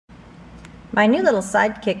My new little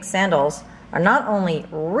Sidekick sandals are not only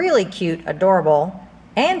really cute, adorable,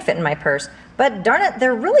 and fit in my purse, but darn it,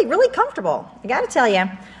 they're really, really comfortable. I gotta tell you,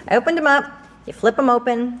 I opened them up, you flip them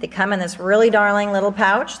open, they come in this really darling little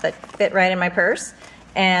pouch that fit right in my purse.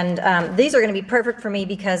 And these are gonna be perfect for me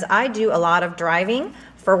because I do a lot of driving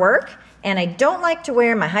for work, and I don't like to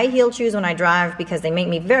wear my high-heeled shoes when I drive because they make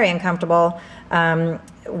me very uncomfortable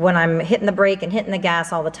when I'm hitting the brake and hitting the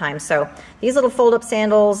gas all the time. So these little fold-up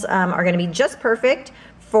sandals are going to be just perfect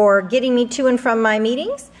for getting me to and from my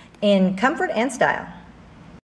meetings in comfort and style.